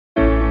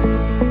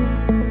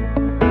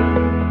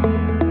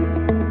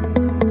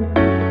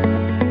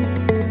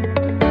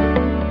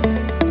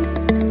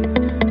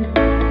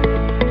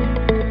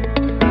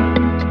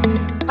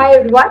Hi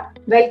everyone,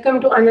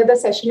 welcome to another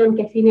session on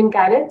Kaffeine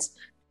Karrots.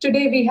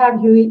 Today we have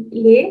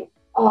Huey.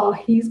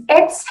 He's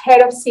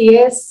ex-head of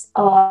CS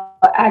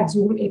at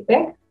Zoom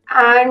APAC,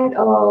 and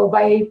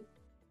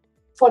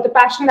for the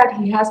passion that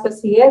he has for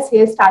CS, he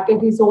has started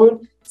his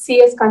own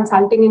CS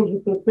consulting and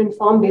recruitment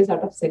firm based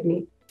out of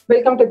Sydney.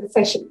 Welcome to the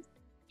session.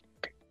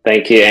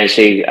 Thank you,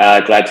 Anshi.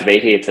 Glad to be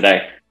here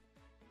today.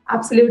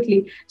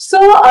 Absolutely. So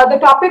the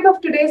topic of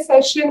today's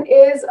session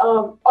is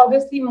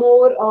obviously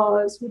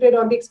more suited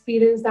on the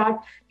experience that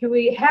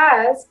Huey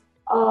has.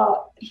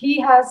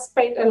 He has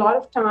spent a lot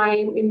of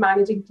time in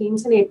managing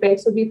teams in APAC.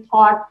 So we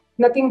thought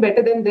nothing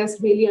better than this,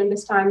 really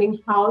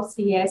understanding how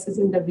CS is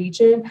in the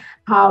region,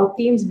 how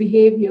teams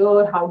behave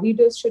here, how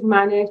leaders should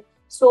manage.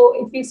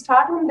 So if we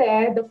start on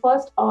there, the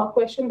first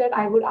question that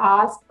I would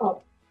ask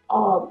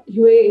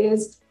Huey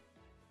is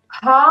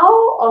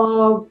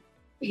how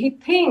he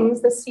thinks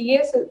the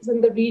CS is in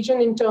the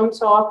region in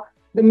terms of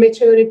the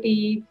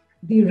maturity,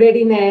 the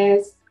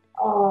readiness,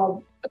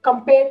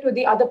 compared to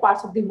the other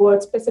parts of the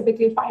world,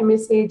 specifically if I may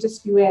say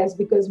just US,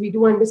 because we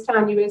do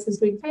understand US is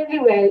doing fairly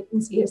well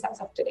in CS as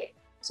of today.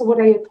 So what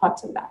are your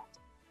thoughts on that?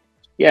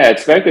 Yeah,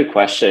 it's a very good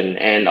question.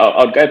 And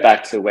I'll go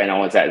back to when I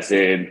was at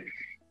Zoom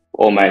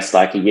almost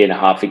like a year and a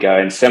half ago.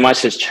 And so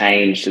much has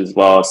changed as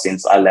well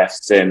since I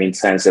left Zoom in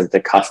terms of the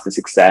customer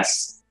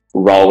success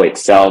role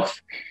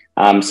itself.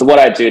 So what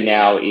I do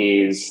now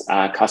is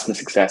customer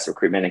success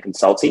recruitment and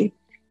consulting,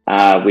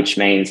 which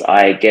means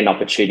I get an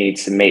opportunity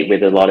to meet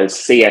with a lot of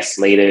CS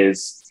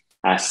leaders,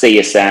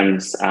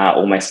 CSMs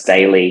almost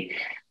daily.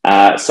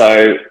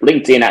 So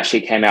LinkedIn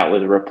actually came out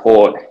with a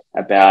report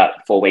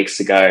about 4 weeks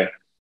ago.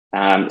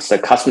 So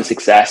customer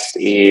success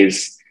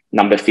is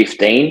number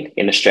 15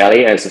 in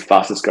Australia as the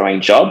fastest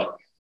growing job.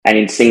 And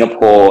in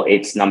Singapore,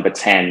 it's number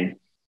 10.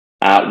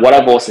 What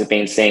I've also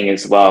been seeing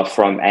as well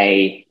from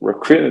a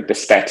recruitment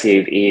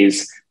perspective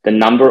is the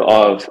number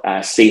of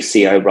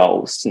CCO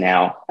roles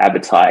now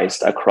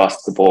advertised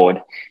across the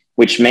board,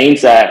 which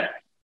means that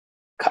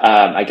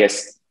I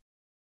guess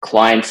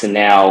clients are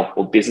now,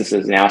 or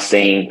businesses are now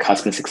seeing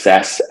customer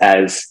success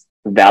as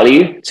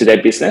value to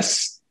their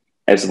business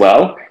as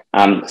well.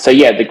 So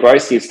yeah, the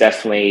growth is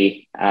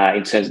definitely,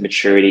 in terms of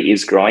maturity,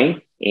 is growing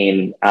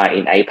in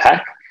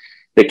APAC.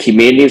 The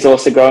community is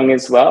also growing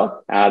as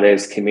well.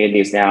 There's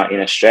communities now in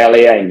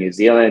Australia, in New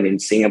Zealand, in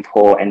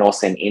Singapore, and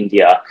also in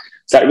India.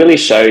 So it really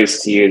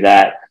shows to you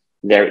that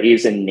there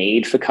is a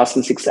need for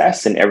customer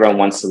success and everyone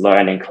wants to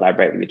learn and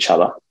collaborate with each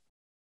other.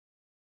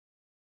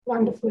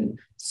 Wonderful.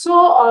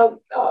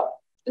 So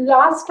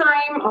last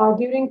time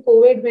during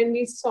COVID, when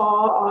we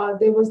saw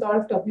there was a lot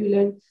of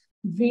turbulence,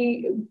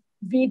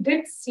 we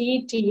did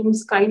see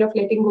teams kind of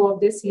letting go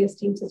of their CS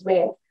teams as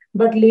well.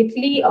 But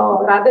lately,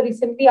 rather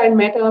recently, I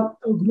met a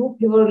group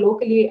here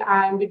locally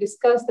and we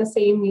discussed the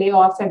same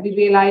layoffs, and we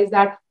realized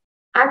that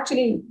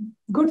actually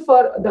good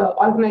for the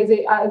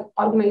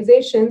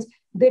organizations,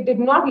 they did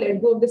not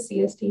let go of the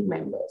CS team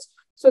members.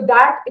 So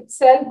that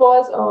itself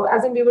was,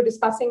 as in we were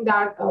discussing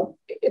that,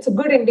 it's a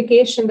good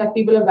indication that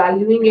people are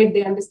valuing it.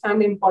 They understand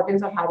the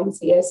importance of having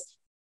CS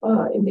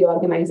in the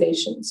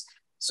organizations.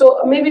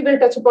 So maybe we'll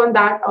touch upon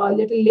that a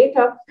little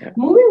later. Yeah.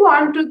 Moving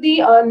on to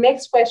the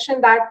next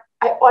question that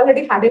I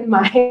already had in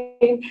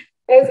mind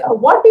is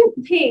what do you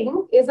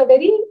think is a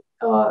very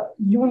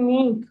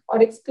unique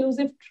or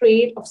exclusive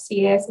trait of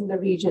CS in the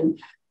region?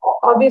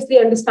 Obviously,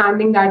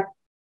 understanding that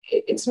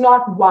it's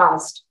not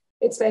vast.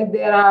 It's like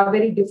there are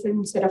very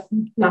different set of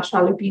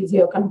nationalities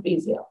here,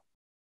 countries here.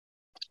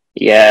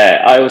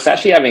 Yeah, I was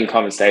actually having a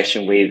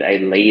conversation with a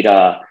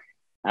leader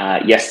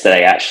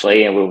yesterday,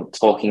 actually, and we were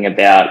talking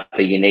about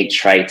the unique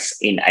traits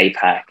in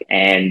APAC.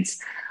 And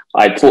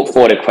I put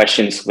forward a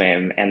question to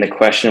him, and the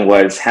question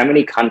was, how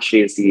many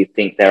countries do you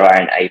think there are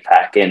in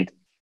APAC? And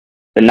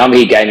the number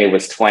he gave me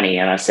was 20.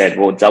 And I said,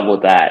 well,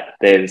 double that.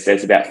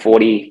 There's about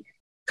 40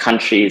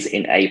 countries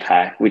in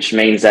APAC, which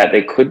means that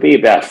there could be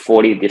about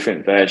 40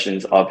 different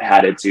versions of how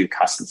to do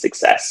customer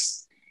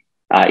success,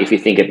 if you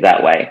think of it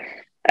that way.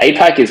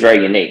 APAC is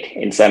very unique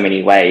in so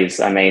many ways.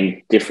 I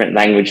mean, different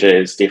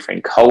languages,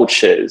 different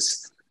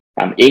cultures.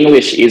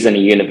 English isn't a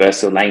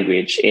universal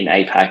language in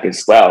APAC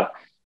as well.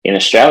 In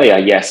Australia,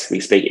 yes, we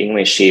speak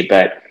English here,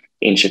 but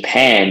in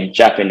Japan,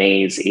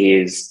 Japanese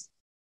is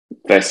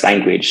first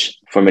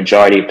language for a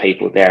majority of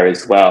people there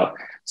as well.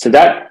 So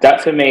that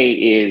for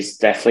me is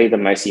definitely the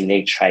most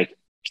unique trait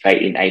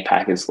in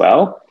APAC as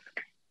well.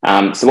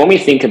 So when we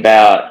think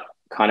about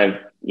kind of,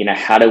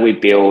 how do we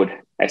build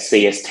a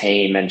CS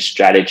team and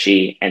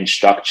strategy and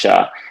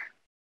structure,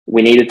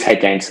 we need to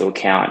take that into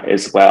account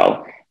as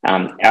well.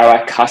 Are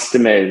our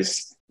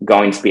customers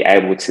going to be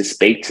able to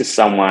speak to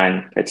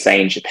someone, let's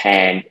say in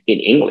Japan, in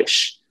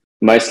English?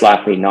 Most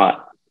likely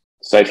not.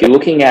 So if you're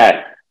looking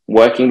at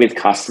working with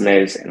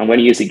customers, and I'm going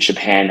to use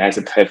Japan as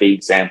a perfect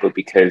example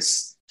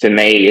because for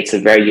me, it's a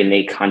very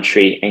unique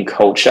country and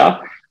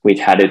culture with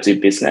how to do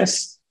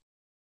business.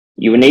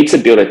 You will need to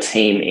build a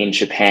team in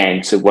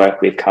Japan to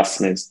work with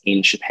customers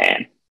in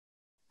Japan.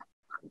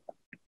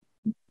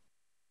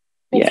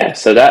 Yeah,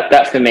 so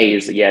that for me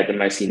is the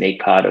most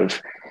unique part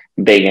of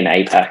being in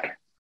APAC.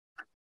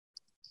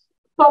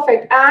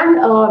 Perfect. And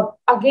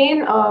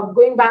again,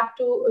 going back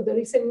to the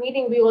recent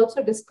meeting, we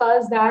also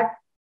discussed that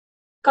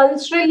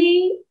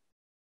culturally,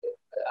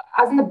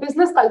 as in the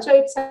business culture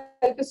itself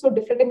is so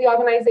different in the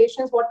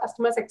organizations. What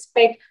customers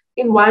expect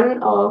in one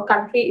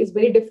country is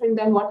very different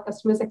than what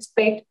customers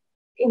expect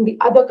in the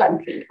other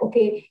country.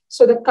 Okay.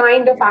 So the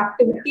kind of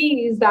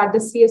activities that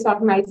the CS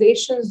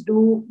organizations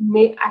do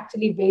may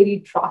actually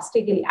vary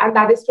drastically. And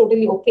that is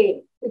totally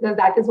okay, because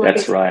that is what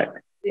That's right.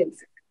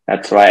 is.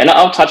 That's right. And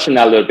I'll touch on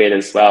that a little bit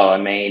as well. I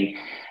mean,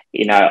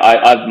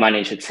 I've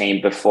managed a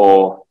team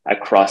before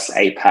across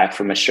APAC,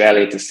 from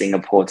Australia to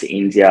Singapore to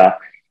India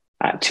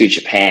to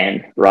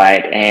Japan,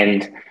 right?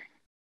 And,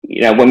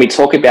 when we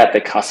talk about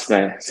the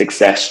customer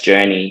success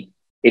journey,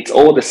 it's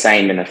all the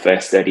same in the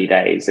first 30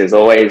 days. There's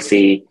always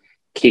the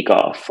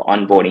kickoff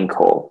onboarding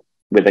call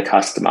with the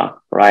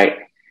customer, right?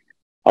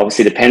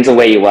 Obviously, depends on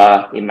where you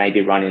are. It may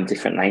be run in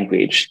different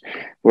language.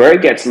 Where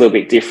it gets a little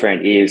bit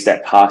different is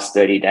that past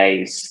 30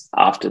 days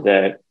after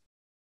the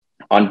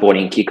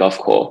onboarding kickoff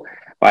call,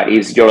 right,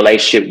 is your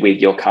relationship with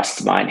your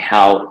customer and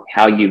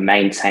how you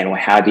maintain, or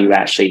how do you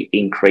actually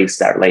increase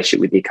that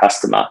relationship with your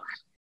customer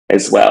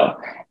as well.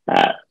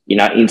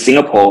 In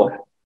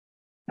Singapore,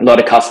 a lot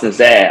of customers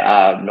there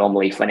are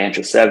normally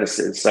financial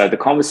services. So the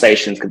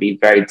conversations could be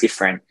very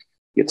different.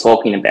 You're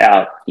talking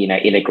about,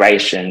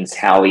 integrations,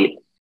 how it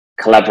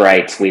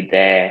collaborates with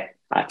their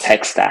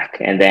tech stack.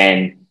 And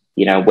then,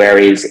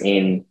 whereas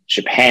in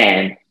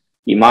Japan,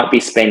 you might be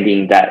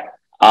spending that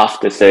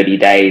after 30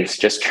 days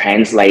just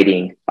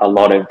translating a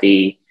lot of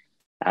the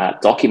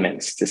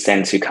documents to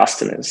send to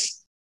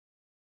customers.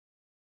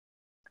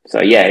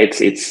 So yeah,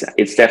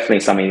 it's definitely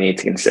something you need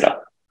to consider.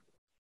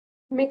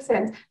 Makes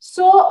sense. So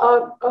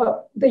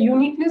the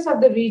uniqueness of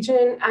the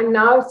region, and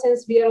now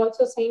since we are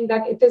also saying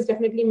that it is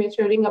definitely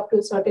maturing up to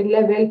a certain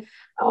level,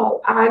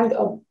 and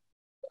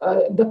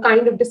the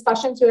kind of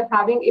discussions you're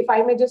having, if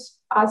I may just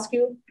ask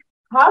you,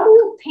 how do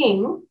you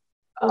think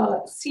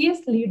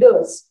CS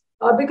leaders,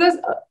 because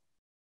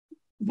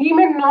we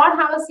may not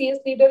have a CS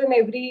leader in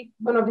every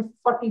one of the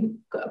 40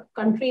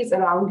 countries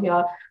around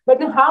here,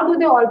 but how do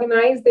they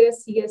organize their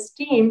CS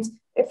teams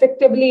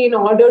effectively in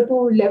order to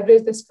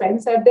leverage the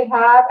strengths that they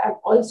have and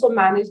also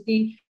manage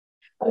the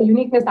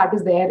uniqueness that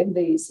is there in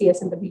the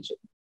CS in the region?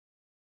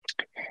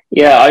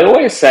 Yeah, I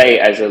always say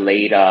as a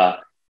leader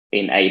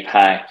in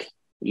APAC,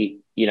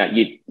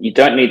 you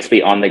don't need to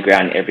be on the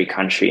ground in every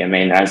country. I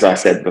mean, as I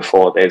said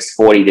before, there's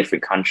 40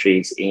 different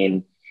countries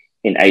in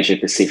Asia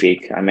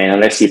Pacific. I mean,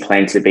 unless you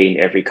plan to be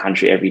in every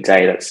country every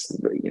day, that's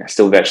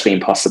still virtually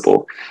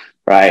impossible,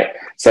 right?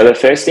 So the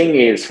first thing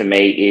is, for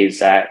me, is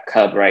that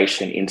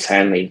collaboration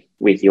internally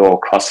with your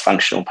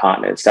cross-functional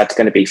partners. That's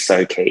going to be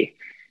so key,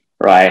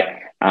 right?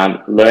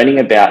 Learning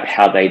about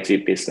how they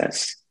do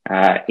business.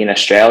 In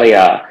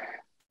Australia,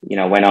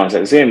 when I was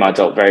at Zoom, I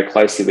dealt very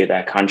closely with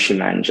our country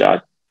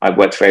manager. I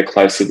worked very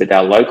closely with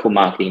our local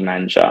marketing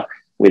manager,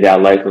 with our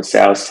local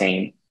sales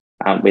team,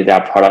 with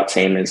our product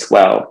team as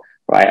well,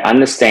 right?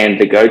 Understand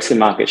the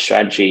go-to-market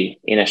strategy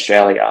in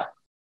Australia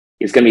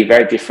is going to be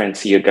very different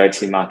to your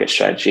go-to-market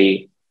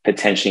strategy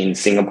potentially in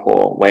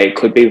Singapore, where it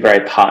could be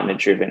very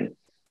partner-driven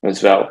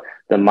as well.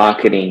 The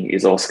marketing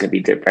is also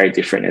going to be very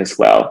different as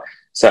well.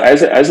 So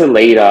as a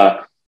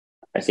leader,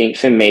 I think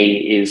for me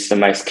is the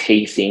most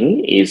key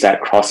thing is that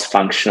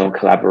cross-functional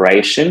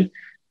collaboration.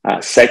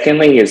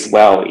 Secondly, as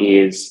well,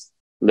 is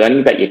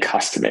learning about your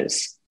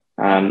customers.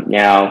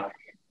 Now,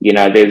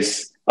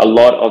 there's a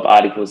lot of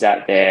articles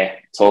out there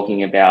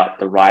talking about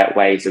the right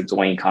ways of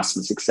doing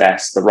customer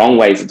success, the wrong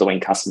ways of doing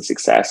customer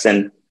success.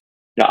 And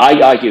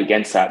I argue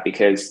against that,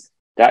 because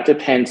that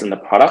depends on the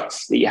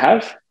products that you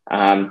have,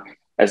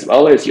 as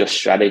well as your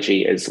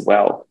strategy as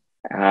well.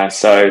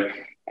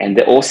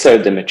 And also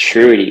the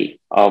maturity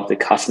of the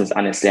customer's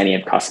understanding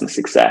of customer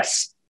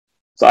success.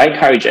 So I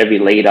encourage every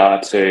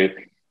leader to,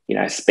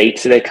 speak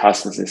to their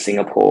customers in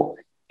Singapore,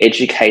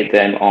 educate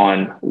them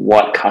on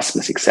what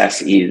customer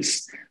success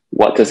is.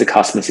 What does a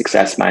customer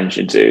success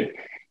manager do?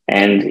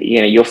 And,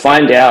 you'll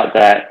find out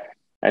that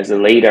as a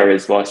leader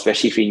as well,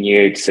 especially if you're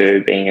new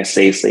to being a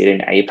CS leader in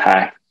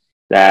APAC,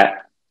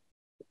 that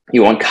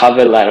you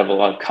uncover that a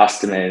lot of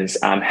customers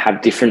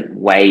have different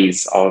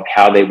ways of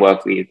how they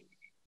work with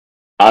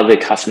other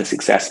customer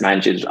success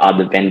managers,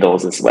 other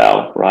vendors as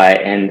well,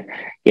 right? And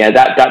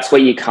that's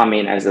where you come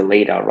in as a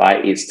leader,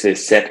 right? Is to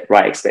set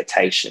right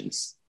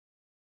expectations.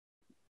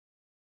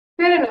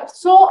 Fair enough.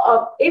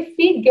 So if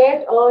we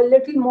get a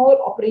little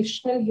more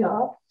operational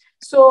here,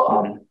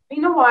 so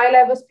while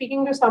I was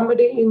speaking to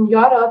somebody in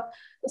Europe,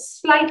 a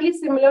slightly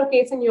similar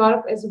case in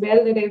Europe as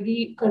well, that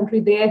every country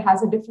there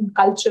has a different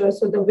culture.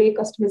 So the way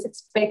customers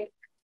expect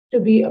to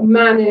be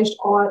managed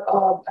or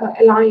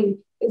aligned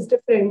is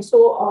different.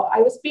 So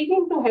I was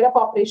speaking to head of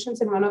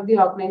operations in one of the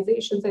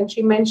organizations, and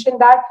she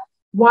mentioned that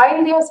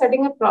while they are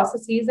setting up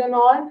processes and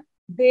all,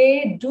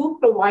 they do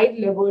provide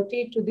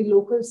liberty to the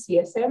local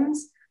CSMs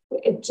to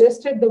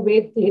adjust it the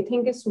way they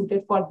think is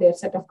suited for their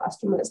set of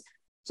customers.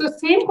 So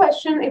same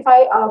question, if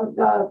I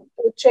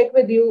check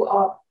with you,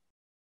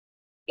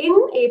 in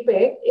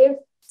APAC, if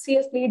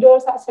CS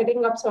leaders are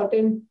setting up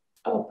certain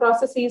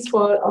processes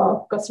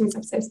for customer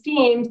success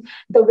teams,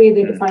 the way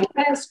they define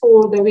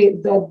score, the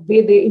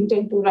way they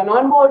intend to run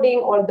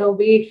onboarding, or the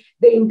way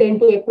they intend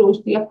to approach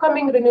the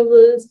upcoming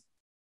renewals.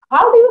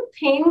 How do you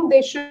think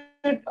they should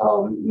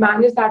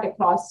manage that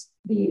across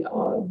the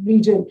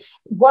region?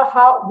 What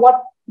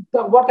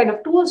kind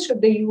of tools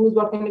should they use?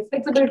 What kind of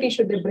flexibility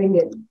should they bring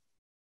in?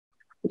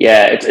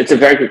 Yeah, it's a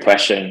very good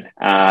question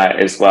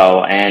as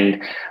well.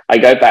 And I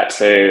go back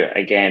to,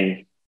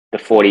 again, the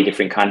 40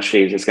 different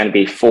countries. There's going to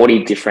be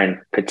 40 different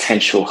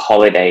potential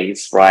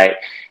holidays, right?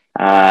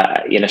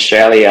 In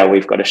Australia,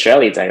 we've got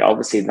Australia Day.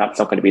 Obviously, that's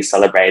not going to be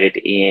celebrated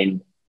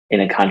in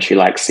a country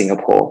like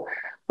Singapore,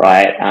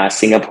 right?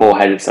 Singapore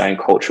has its own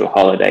cultural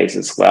holidays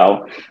as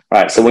well,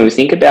 right? So when we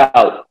think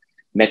about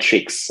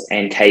metrics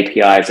and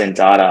KPIs and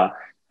data,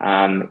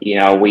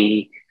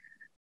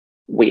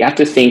 we have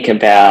to think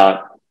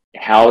about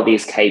how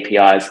these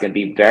KPIs are going to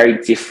be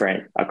very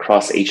different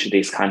across each of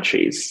these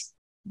countries,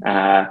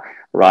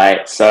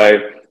 right? So,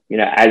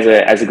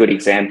 as a good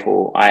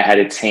example, I had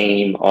a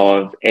team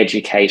of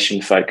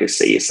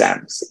education-focused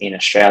CSMs in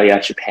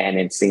Australia, Japan,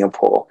 and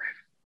Singapore.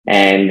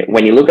 And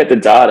when you look at the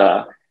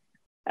data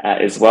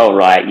as well,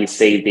 right, you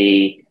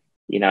see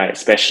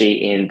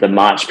especially in the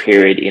March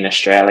period in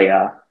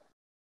Australia,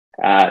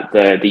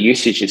 the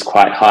usage is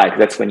quite high because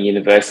that's when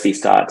university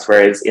starts,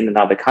 whereas in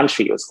another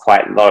country, it was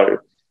quite low.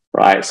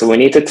 Right. So we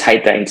need to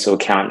take that into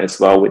account as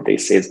well with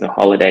these seasonal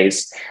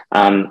holidays.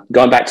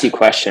 Going back to your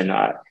question,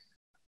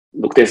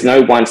 look, there's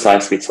no one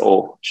size fits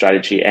all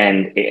strategy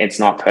and it's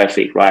not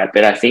perfect, right?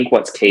 But I think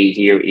what's key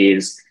here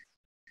is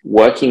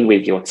working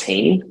with your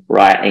team,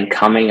 right? And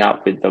coming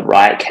up with the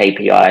right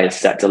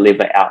KPIs that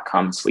deliver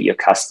outcomes for your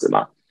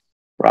customer,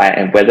 right?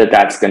 And whether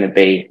that's going to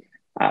be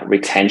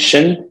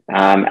retention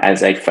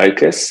as a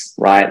focus,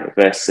 right?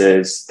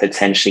 Versus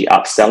potentially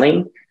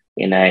upselling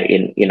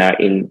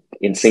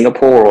in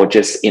Singapore, or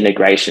just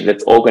integration.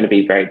 That's all going to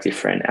be very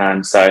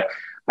different. So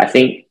I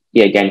think,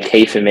 again,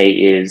 key for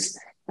me is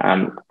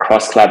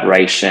cross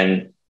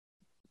collaboration,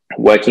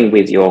 working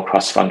with your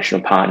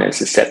cross-functional partners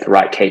to set the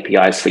right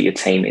KPIs for your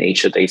team in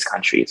each of these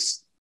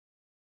countries.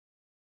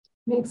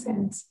 Makes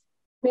sense.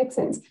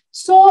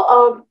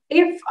 So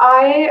if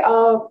I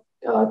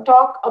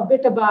talk a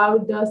bit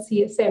about the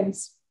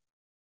CSMs,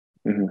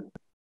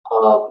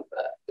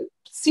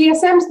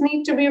 CSMs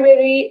need to be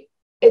very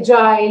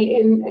agile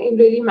in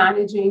really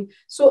managing.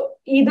 So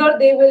either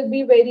they will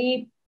be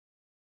very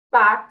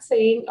packed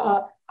saying,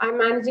 I'm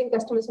managing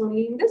customers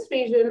only in this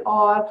region,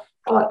 or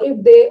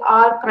if they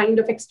are kind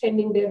of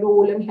extending their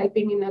role and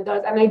helping in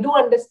others. And I do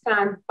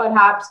understand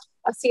perhaps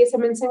a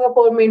CSM in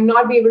Singapore may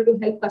not be able to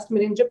help customer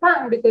in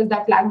Japan because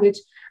that language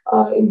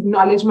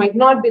knowledge might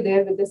not be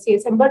there with the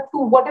CSM. But to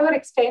whatever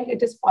extent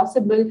it is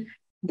possible,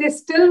 they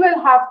still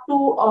will have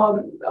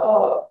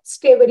to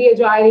stay very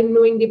agile in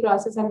knowing the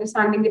process,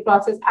 understanding the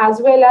process, as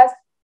well as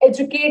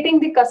educating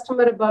the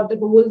customer about the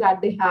role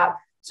that they have.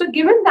 So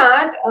given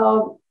that,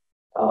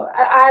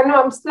 I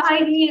know I'm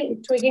slightly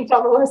tweaking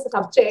from our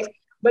subject,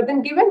 but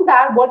then given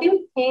that, what do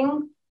you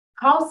think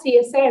how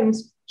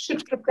CSMs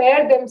should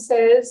prepare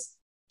themselves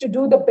to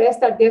do the best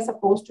that they're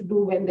supposed to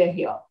do when they're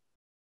here?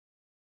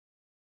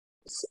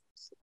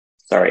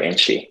 Sorry,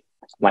 Anshi,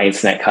 my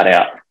internet cut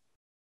out.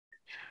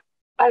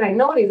 All right,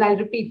 no worries, I'll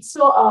repeat.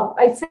 So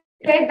I said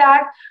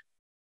that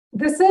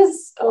this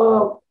is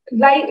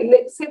like,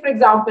 say, for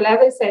example, as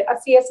I said, a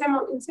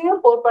CSM in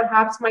Singapore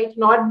perhaps might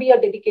not be a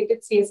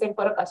dedicated CSM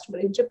for a customer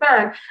in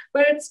Japan,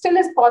 but it still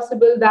is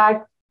possible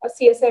that a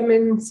CSM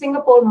in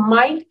Singapore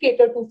might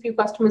cater to a few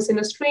customers in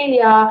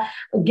Australia,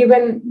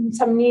 given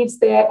some needs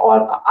there,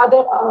 or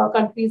other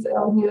countries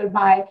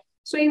nearby.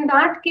 So in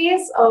that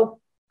case,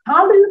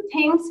 how do you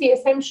think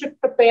CSM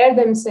should prepare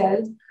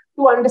themselves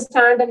to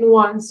understand the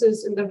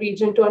nuances in the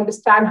region, to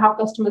understand how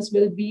customers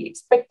will be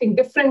expecting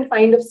different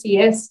kind of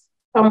CS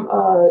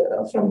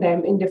from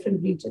them in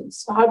different regions?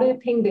 So how do you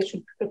think they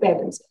should prepare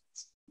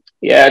themselves?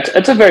 Yeah,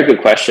 it's a very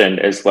good question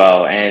as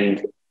well.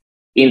 And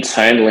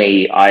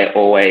internally, I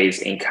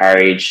always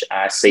encourage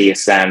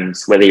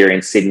CSMs, whether you're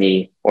in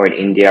Sydney or in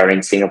India or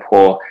in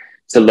Singapore,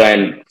 to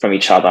learn from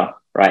each other,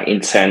 right,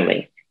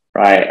 internally,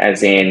 right?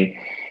 As in,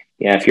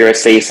 if you're a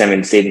CSM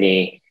in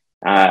Sydney,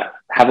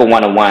 have a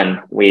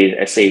one-on-one with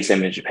a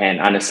CSM in Japan,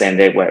 understand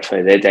their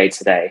workflow, their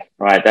day-to-day,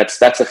 right? That's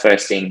the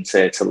first thing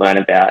to learn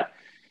about.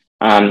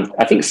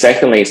 I think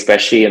secondly,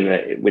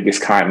 especially with this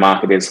current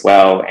market as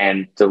well,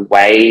 and the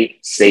way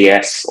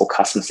CS or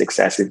customer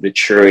success is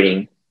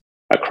maturing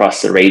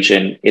across the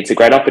region, it's a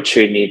great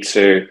opportunity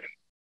to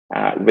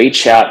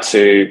reach out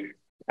to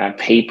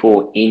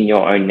people in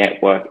your own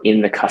network,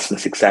 in the customer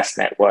success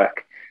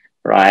network,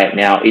 right?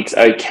 Now, it's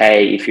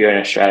okay if you're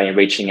an Australian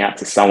reaching out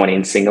to someone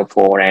in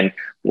Singapore and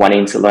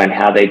wanting to learn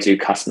how they do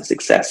customer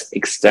success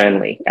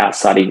externally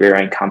outside of your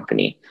own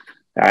company,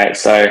 all right?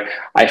 So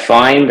I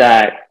find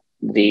that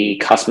the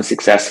customer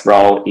success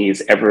role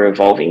is ever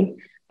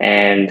evolving,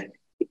 and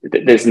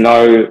there's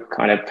no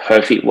kind of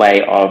perfect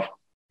way of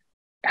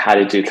how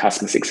to do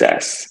customer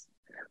success.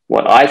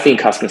 What I think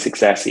customer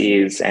success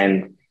is,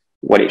 and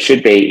what it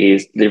should be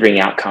is delivering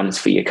outcomes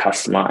for your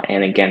customer.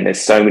 And again,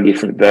 there's so many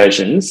different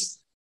versions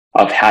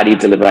of how do you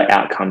deliver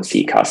outcomes to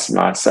your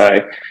customer.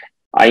 So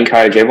I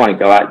encourage everyone to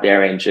go out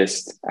there and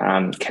just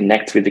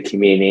connect with the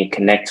community,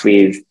 connect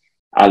with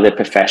other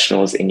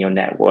professionals in your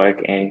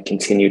network, and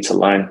continue to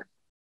learn.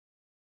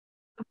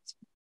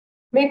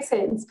 Makes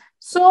sense.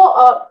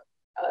 So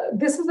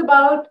this is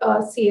about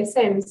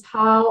CSMs,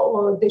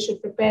 how they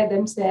should prepare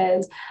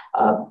themselves,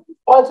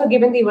 also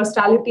given the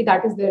versatility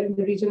that is there in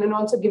the region, and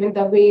also given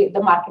the way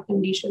the market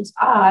conditions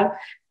are.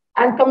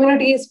 And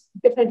community is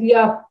definitely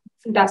a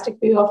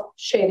fantastic way of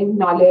sharing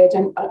knowledge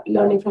and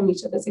learning from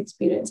each other's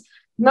experience.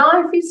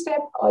 Now, if we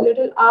step a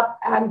little up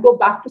and go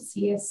back to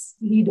CS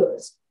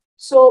leaders.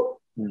 So,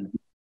 and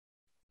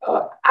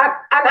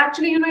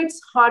actually,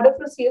 it's harder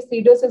for CS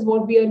leaders is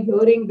what we are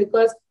hearing,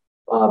 because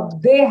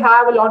they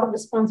have a lot of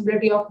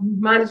responsibility of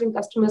managing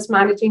customers,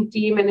 managing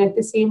team, and at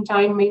the same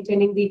time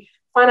maintaining the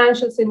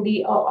financials in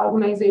the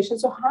organization.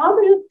 So how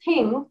do you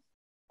think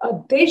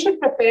they should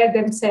prepare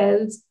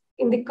themselves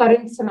in the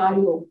current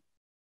scenario?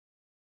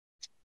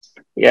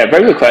 Yeah,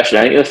 very good question.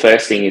 I think the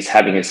first thing is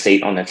having a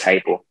seat on the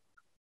table.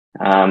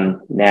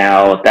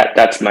 Now,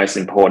 that's most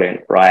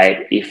important,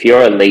 right? If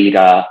you're a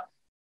leader,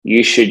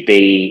 you should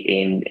be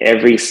in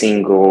every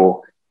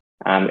single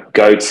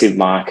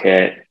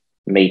go-to-market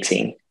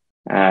meeting.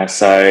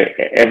 So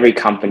every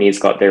company has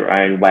got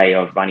their own way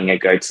of running a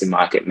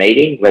go-to-market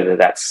meeting, whether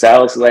that's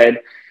sales-led,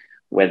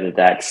 whether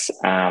that's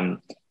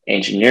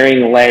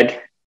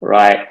engineering-led,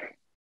 right?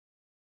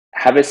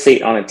 Have a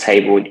seat on a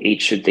table in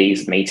each of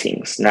these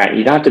meetings. Now,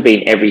 you don't have to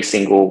be in every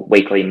single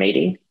weekly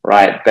meeting,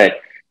 right? But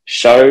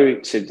show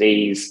to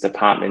these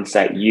departments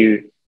that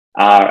you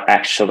are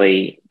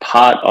actually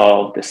part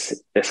of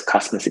this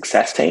customer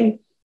success team,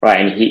 right?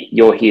 And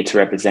you're here to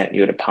represent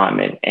your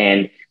department,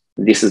 and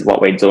this is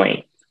what we're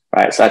doing,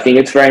 right? So I think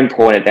it's very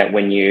important that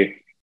when you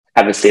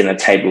have a seat on the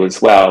table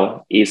as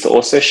well, is to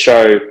also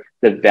show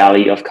the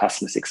value of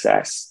customer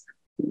success.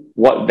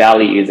 What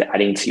value is it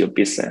adding to your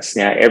business?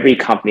 Now, every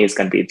company is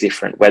going to be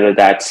different, whether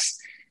that's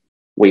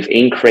we've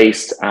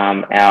increased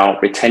our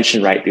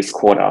retention rate this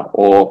quarter,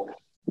 or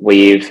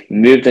we've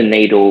moved the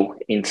needle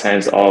in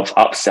terms of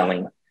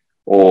upselling,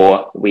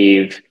 or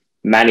we've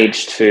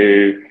managed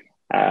to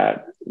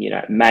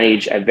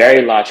manage a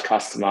very large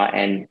customer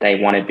and they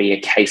want to be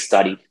a case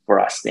study for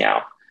us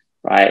now,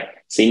 right?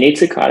 So you need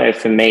to kind of,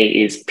 for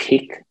me, is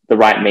pick the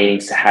right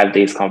meetings to have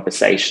these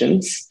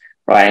conversations,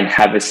 right, and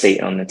have a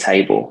seat on the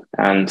table.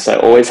 So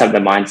always have the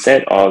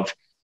mindset of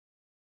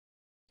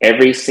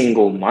every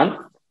single month,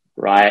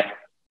 right,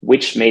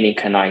 which meeting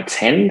can I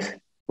attend,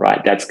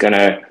 right, that's going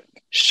to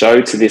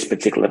show to this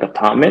particular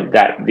department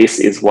that this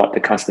is what the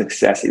customer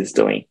success is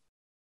doing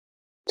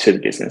to the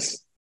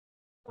business.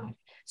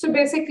 So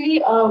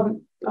basically,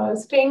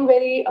 staying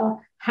very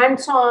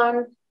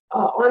hands-on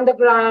the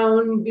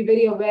ground, be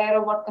very aware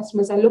of what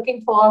customers are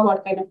looking for,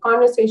 what kind of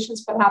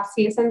conversations perhaps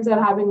CSMs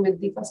are having with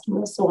the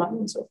customers, so on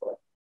and so forth.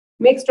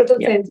 Makes total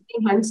sense.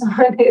 Being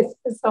hands-on is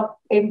of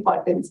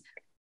importance.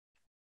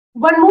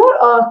 One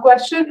more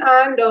question,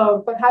 and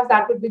perhaps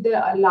that would be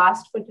the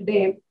last for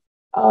today.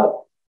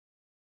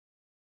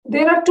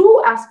 There are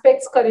two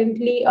aspects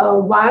currently.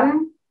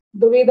 One,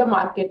 the way the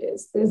market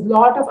is. There's a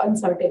lot of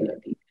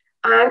uncertainty,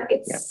 and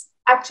it's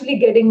actually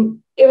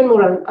getting even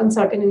more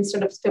uncertain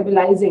instead of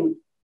stabilizing.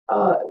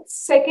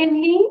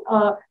 Secondly,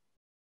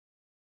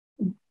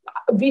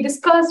 we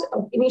discussed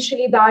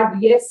initially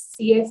that yes,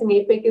 CS and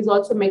APAC is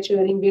also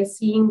maturing. We are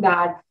seeing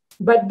that,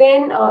 but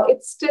then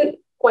it's still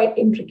quite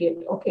intricate,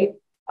 okay,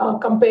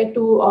 compared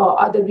to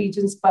other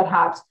regions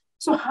perhaps.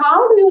 So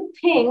how do you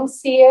think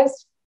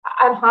CS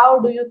and how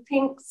do you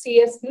think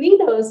CS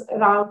leaders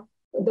around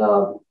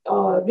the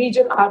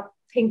region are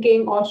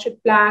thinking or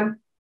should plan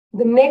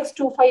the next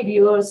 2-5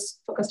 years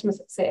for customer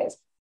success?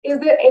 Is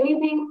there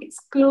anything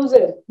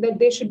exclusive that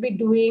they should be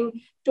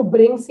doing to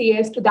bring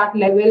CS to that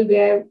level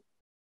where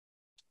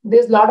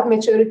there's a lot of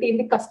maturity in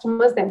the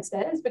customers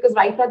themselves? Because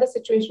right now the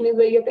situation is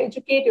where you have to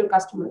educate your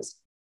customers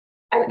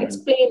and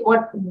explain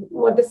what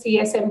the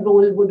CSM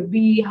role would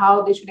be,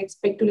 how they should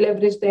expect to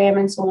leverage them,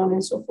 and so on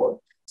and so forth.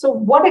 So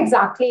what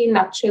exactly in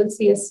nutshell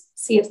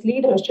CS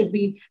leaders should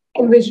be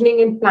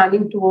envisioning and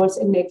planning towards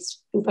in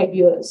next 2-5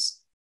 years?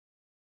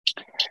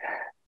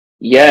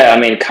 Yeah, I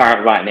mean,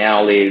 current right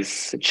now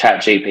is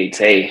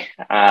ChatGPT,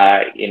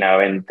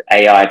 and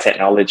AI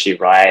technology,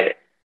 right?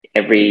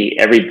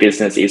 Every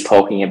business is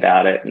talking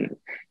about it. And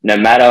no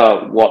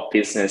matter what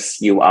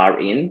business you are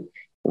in,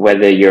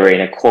 whether you're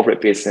in a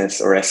corporate business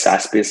or a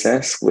SaaS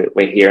business,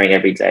 we're hearing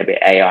every day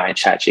about AI and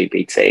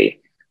ChatGPT,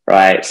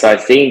 right? So I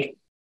think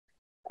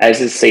as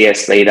a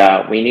CS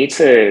leader, we need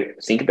to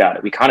think about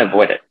it. We can't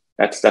avoid it.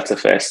 That's the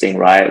first thing,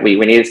 right? We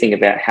need to think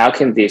about how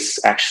can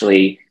this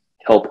actually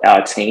help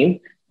our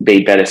team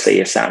be better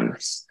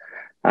CSMs.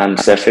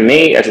 So for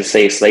me as a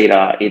CS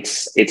leader,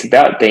 it's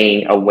about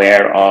being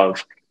aware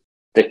of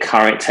the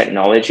current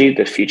technology,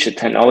 the future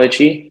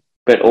technology,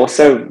 but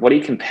also what are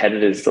your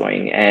competitors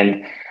doing?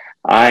 And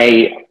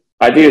I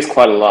do this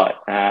quite a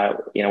lot.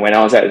 When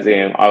I was at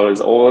Zoom, I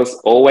was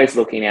always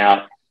looking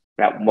out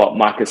about what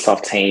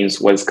Microsoft Teams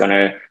was going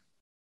to,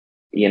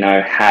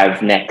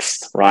 have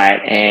next,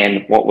 right?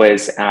 And what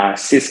was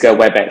Cisco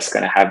WebEx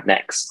going to have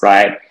next,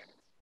 right?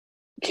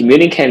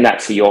 Communicate that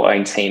to your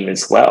own team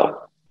as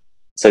well.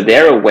 So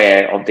they're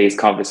aware of these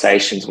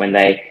conversations when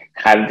they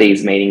have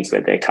these meetings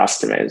with their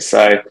customers.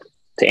 So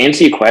to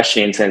answer your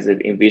question in terms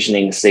of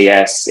envisioning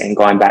CS and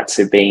going back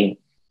to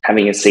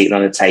having a seat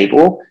on the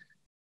table,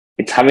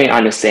 it's having an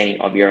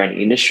understanding of your own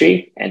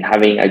industry and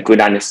having a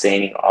good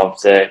understanding of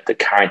the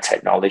current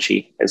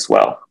technology as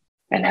well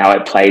and how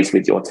it plays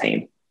with your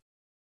team.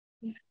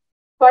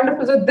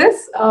 Wonderful. So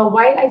this,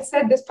 while I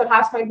said this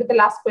perhaps might be the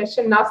last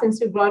question now, since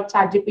you brought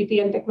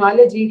ChatGPT and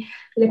technology,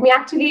 let me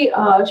actually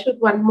shoot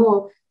one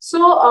more.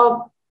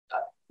 So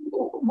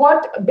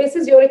what,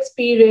 basis your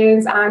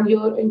experience and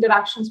your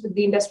interactions with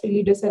the industry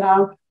leaders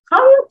around, how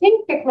do you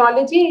think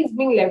technology is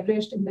being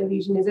leveraged in the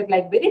region? Is it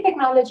like very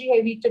technology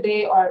heavy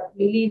today or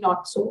really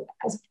not so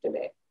as of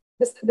today,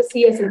 the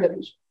CS in the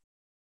region?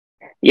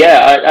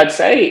 Yeah, I'd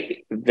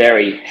say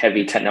very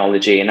heavy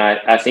technology. And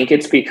I think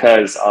it's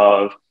because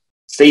of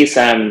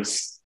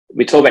CSAMs.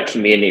 We talk about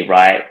community,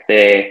 right?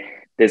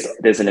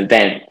 There's an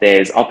event,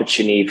 there's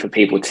opportunity for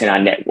people to now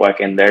network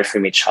and learn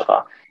from each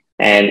other.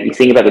 And you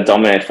think about the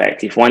domino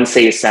effect. If one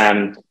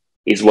CSAM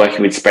is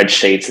working with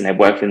spreadsheets and they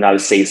work with another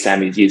CSAM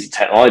who's using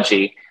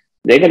technology,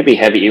 they're going to be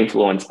heavily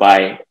influenced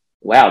by,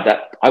 wow,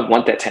 that I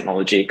want that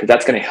technology because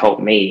that's going to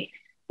help me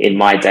in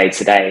my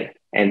day-to-day.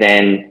 And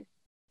then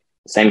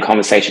same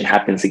conversation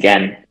happens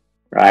again,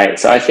 right?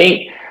 So I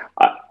think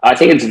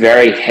it's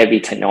very heavy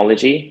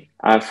technology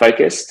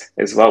focused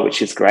as well,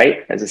 which is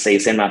great. As a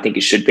CSM, I think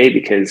it should be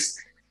because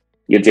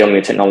you're dealing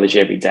with technology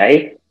every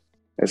day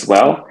as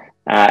well.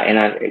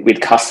 And with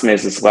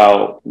customers as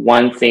well,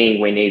 one thing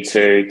we need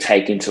to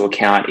take into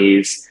account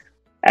is,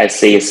 as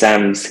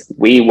CSMs,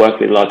 we work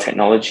with a lot of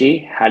technology.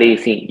 How do you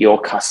think your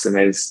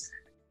customers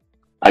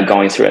are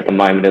going through at the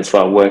moment as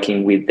well,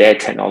 working with their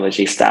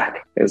technology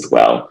stack as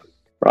well,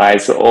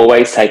 right? So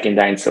always taking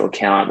that into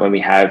account when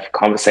we have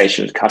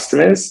conversations with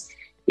customers.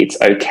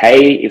 It's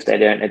okay if they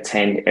don't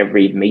attend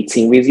every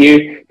meeting with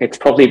you. It's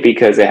probably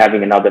because they're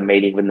having another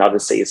meeting with another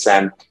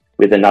CSM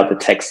with another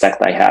tech stack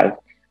they have,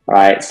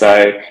 right?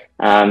 So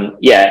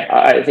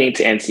I think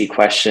to answer your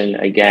question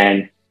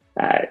again,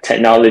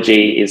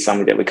 technology is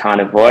something that we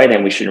can't avoid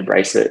and we should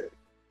embrace it.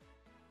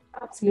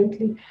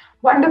 Absolutely.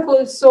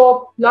 Wonderful.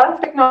 So a lot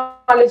of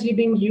technology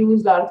being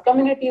used, a lot of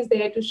communities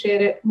there to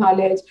share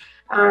knowledge,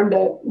 and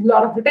a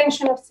lot of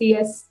retention of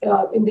CS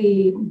in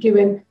the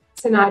given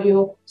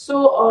scenario.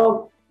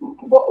 So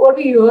what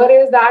we hear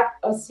is that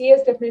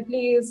CS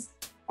definitely is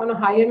on a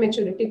higher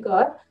maturity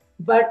curve,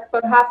 but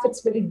perhaps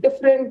it's very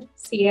different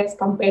CS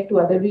compared to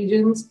other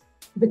regions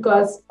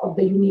because of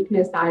the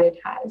uniqueness that it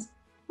has.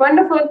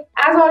 Wonderful.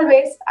 As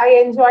always, I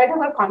enjoyed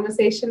our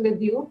conversation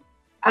with you.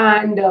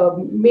 And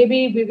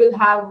maybe we will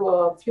have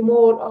a few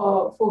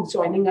more folks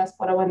joining us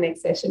for our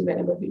next session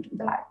whenever we do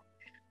that.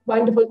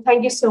 Wonderful.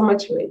 Thank you so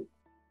much, Huey.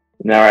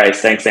 No worries.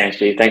 Thanks,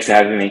 Anshi. Thanks for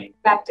having me.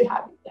 Glad to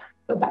have you.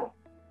 Yeah. Bye-bye.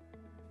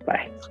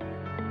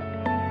 Bye.